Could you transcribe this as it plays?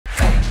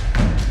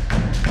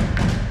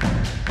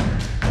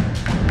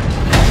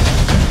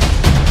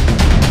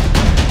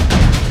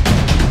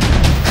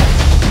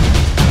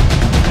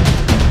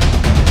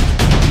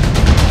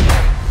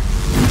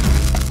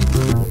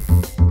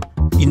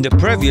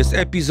previous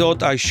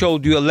episode, I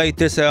showed you the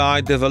latest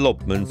AI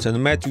developments and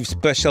met with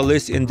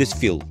specialists in this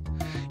field.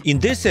 In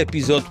this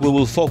episode, we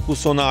will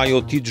focus on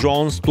IoT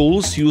drones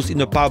tools used in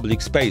the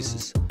public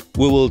spaces.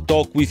 We will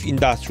talk with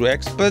industry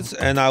experts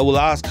and I will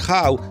ask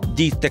how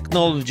these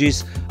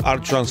technologies are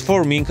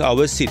transforming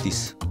our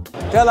cities.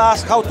 Tell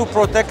us how to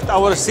protect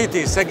our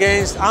cities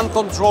against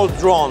uncontrolled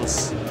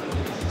drones.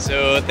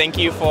 So thank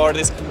you for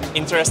this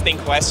interesting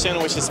question,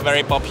 which is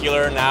very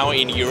popular now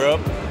in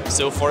Europe.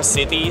 So for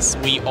cities,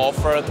 we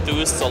offer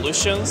two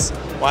solutions.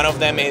 One of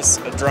them is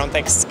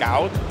DroneTech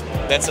Scout.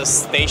 That's a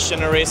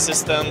stationary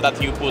system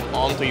that you put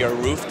onto your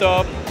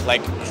rooftop,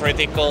 like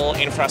critical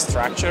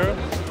infrastructure.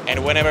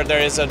 And whenever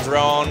there is a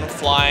drone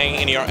flying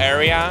in your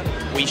area,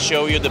 we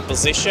show you the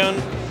position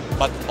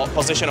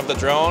of the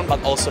drone, but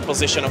also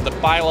position of the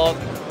pilot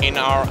in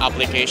our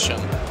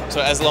application. So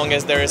as long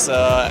as there is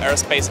an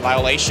airspace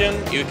violation,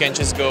 you can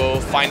just go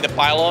find the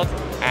pilot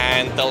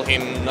and tell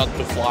him not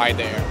to fly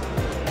there.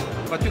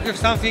 But you have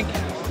something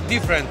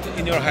different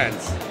in your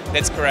hands.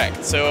 That's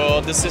correct.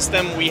 So the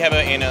system we have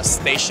in a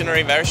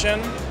stationary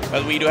version,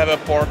 but we do have a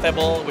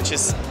portable, which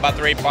is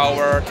battery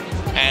powered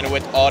and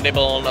with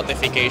audible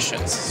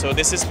notifications. So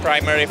this is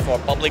primarily for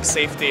public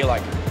safety,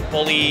 like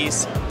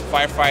police,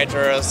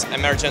 firefighters,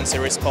 emergency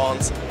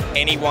response.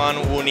 Anyone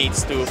who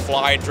needs to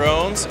fly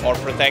drones or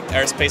protect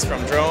airspace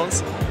from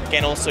drones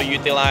can also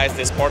utilize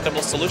this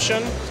portable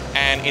solution,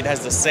 and it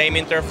has the same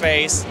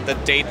interface. The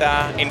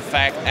data, in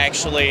fact,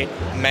 actually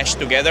mesh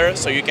together,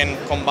 so you can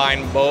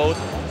combine both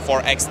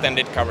for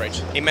extended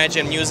coverage.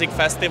 Imagine music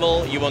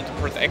festival, you want to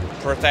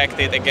protect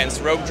it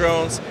against rogue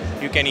drones.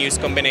 You can use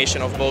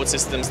combination of both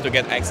systems to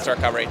get extra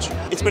coverage.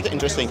 It's pretty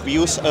interesting. We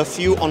use a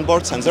few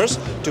onboard sensors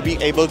to be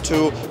able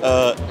to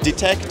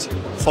detect,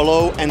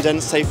 follow, and then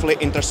safely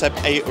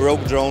intercept a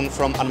rogue drone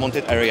from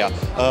unwanted area.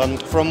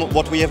 From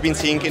what we have been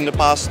seeing in the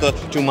past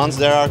 2 months,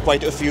 there are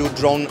quite a few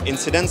drone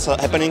incidents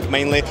happening,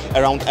 mainly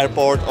around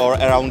airport or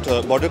around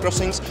border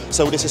crossings.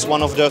 So this is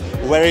one of the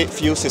very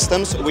few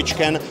systems which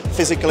can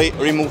physically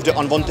remove the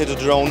unwanted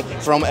drone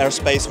from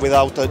airspace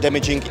without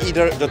damaging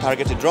either the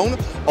targeted drone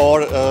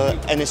or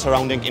any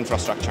surrounding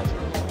infrastructure.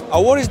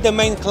 What is the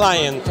main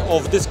client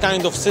of this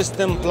kind of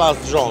system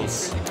plus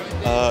drones?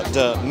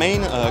 The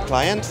main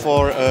client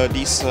for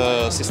these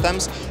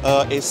systems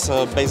is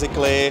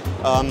basically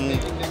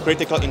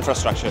critical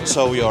infrastructure.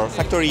 So your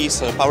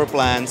factories, power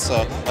plants,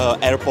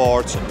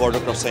 airports,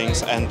 border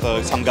crossings, and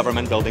some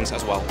government buildings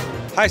as well.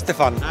 Hi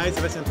Stefan. Hi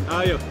Sebastian, how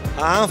are you?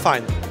 I'm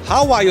fine.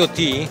 How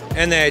IoT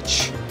and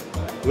Edge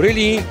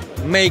really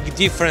make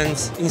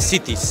difference in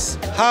cities?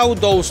 How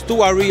those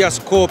two areas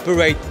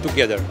cooperate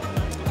together?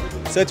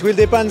 So it will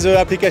depend on the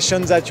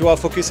application that you are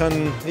focused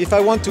on. If I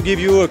want to give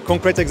you a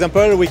concrete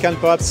example, we can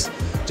perhaps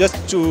just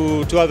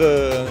to have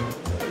a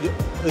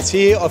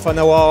see of one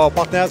of our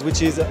partners,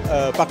 which is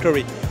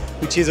Parkery,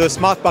 which is a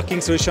smart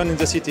parking solution in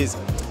the cities.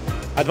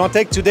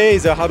 Advantech today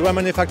is a hardware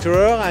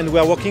manufacturer, and we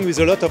are working with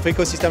a lot of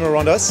ecosystem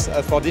around us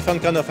for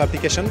different kind of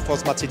application for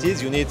smart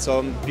cities. You need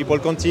some people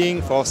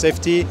counting, for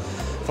safety,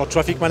 for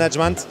traffic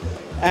management,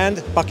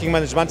 and parking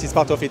management is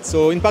part of it.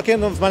 So in parking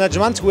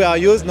management, we are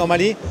used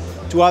normally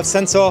to have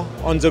sensor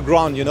on the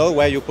ground, you know,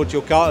 where you put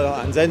your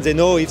car, and then they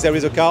know if there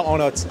is a car or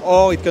not,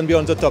 or it can be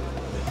on the top.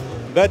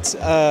 But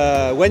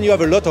when you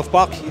have a lot of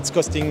park, it's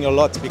costing a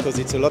lot because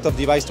it's a lot of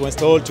device to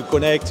install, to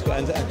connect,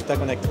 and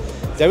interconnect.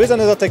 There is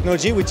another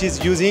technology which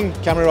is using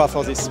camera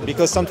for this,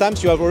 because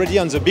sometimes you have already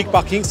on the big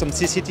parking some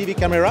CCTV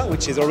camera,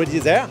 which is already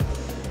there.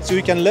 So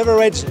you can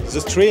leverage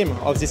the stream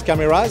of these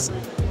cameras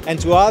and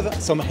to have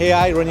some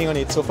AI running on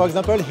it. So for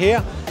example,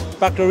 here,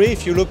 Parkery,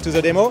 if you look to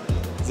the demo,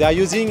 they are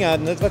using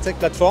an Advantech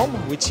platform,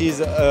 which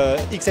is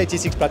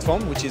x86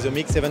 platform, which is a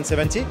MiX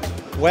 770,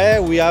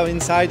 where we have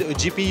inside a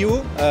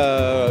GPU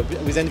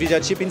with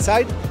NVIDIA chip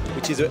inside,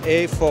 which is a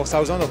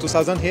A4000 or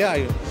 2000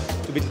 here,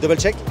 to be double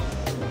check,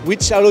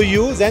 which allow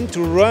you then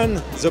to run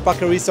the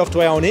Parkery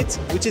software on it,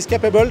 which is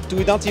capable to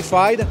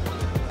identify,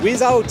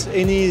 without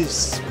any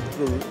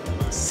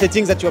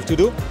settings that you have to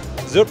do,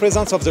 the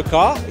presence of the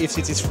car, if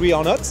it is free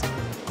or not.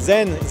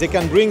 Then they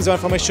can bring the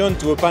information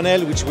to a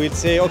panel which will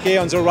say, okay,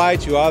 on the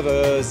right you have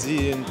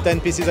the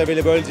 10 pieces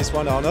available, this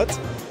one or not.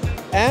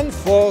 And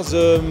for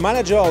the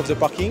manager of the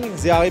parking,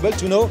 they are able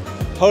to know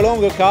how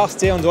long a car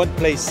stays on one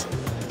place.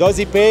 Does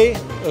he pay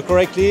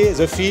correctly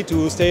the fee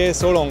to stay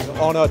so long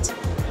or not?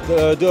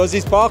 Does he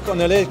park on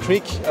an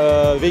electric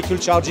vehicle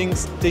charging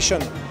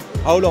station?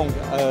 How long?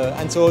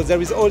 And so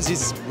there is all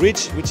this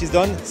bridge which is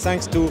done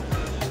thanks to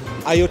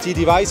IoT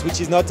device,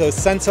 which is not a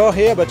sensor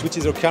here, but which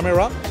is a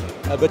camera.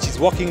 But it's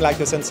working like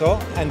a sensor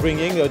and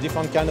bringing a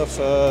different kind of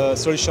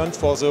solution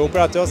for the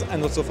operators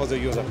and also for the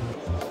user.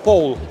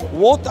 Paul,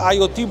 what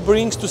IoT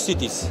brings to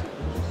cities?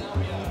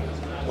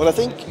 Well, I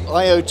think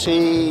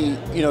IoT,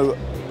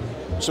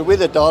 so we're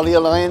the DALI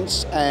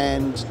Alliance,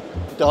 and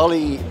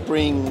DALI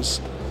brings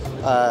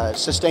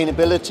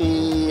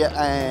sustainability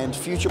and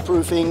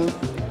future-proofing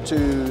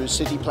to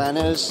city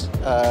planners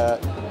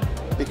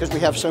because we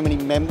have so many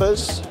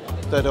members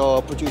that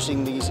are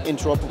producing these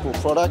interoperable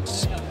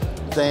products.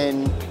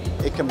 Then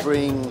it can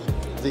bring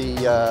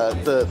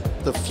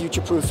the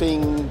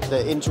future-proofing,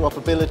 the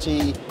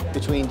interoperability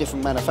between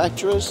different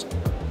manufacturers.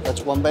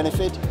 That's one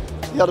benefit.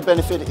 The other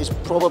benefit is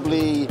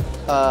probably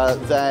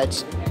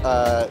that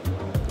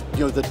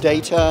the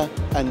data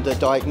and the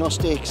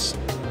diagnostics,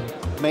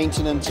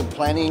 maintenance and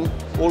planning,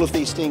 all of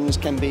these things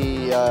can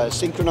be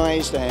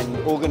synchronized and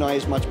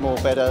organized much more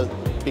better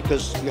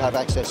because you have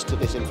access to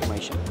this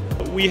information.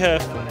 We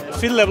have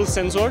fill level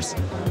sensors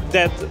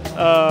that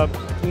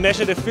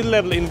measure the fill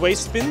level in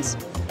waste bins,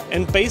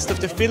 and based on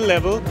the fill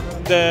level,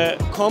 the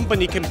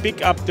company can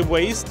pick up the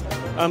waste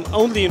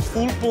only in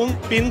full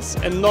bins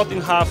and not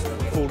in half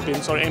full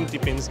bins or empty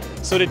bins.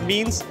 So that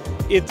means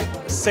it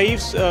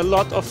saves a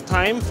lot of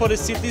time for the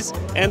cities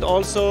and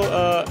also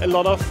a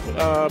lot of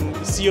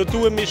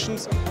CO2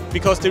 emissions,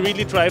 because they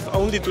really drive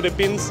only to the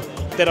bins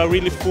that are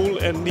really full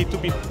and need to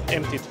be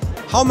emptied.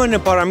 How many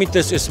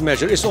parameters is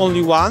measured? Is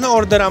only one,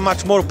 or there are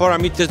much more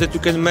parameters that you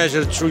can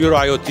measure through your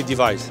IoT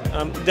device?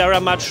 There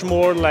are much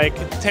more, like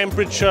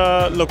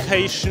temperature,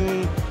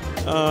 location,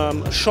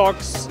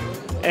 shocks,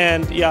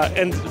 and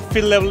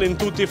fill level in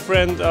two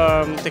different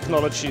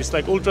technologies,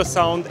 like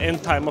ultrasound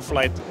and time of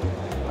flight.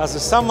 As a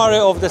summary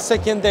of the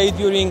second day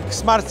during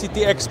Smart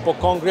City Expo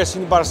Congress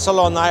in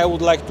Barcelona, I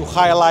would like to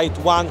highlight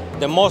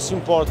the most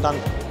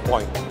important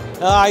point.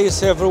 AI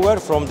is everywhere,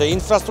 from the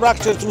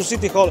infrastructure to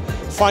City Hall,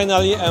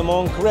 finally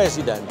among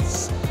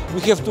residents.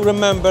 We have to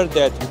remember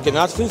that we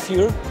cannot feel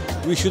fear,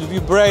 we should be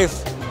brave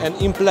and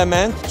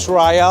implement,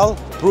 trial,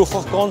 proof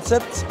of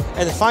concepts,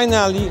 and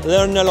finally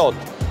learn a lot.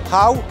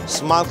 How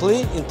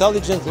smartly,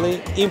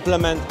 intelligently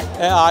implement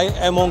AI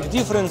among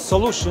different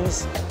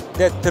solutions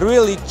that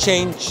really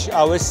change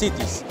our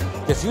cities.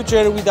 The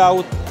future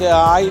without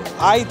AI,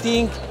 I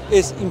think,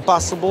 is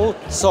impossible,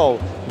 so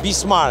be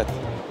smart.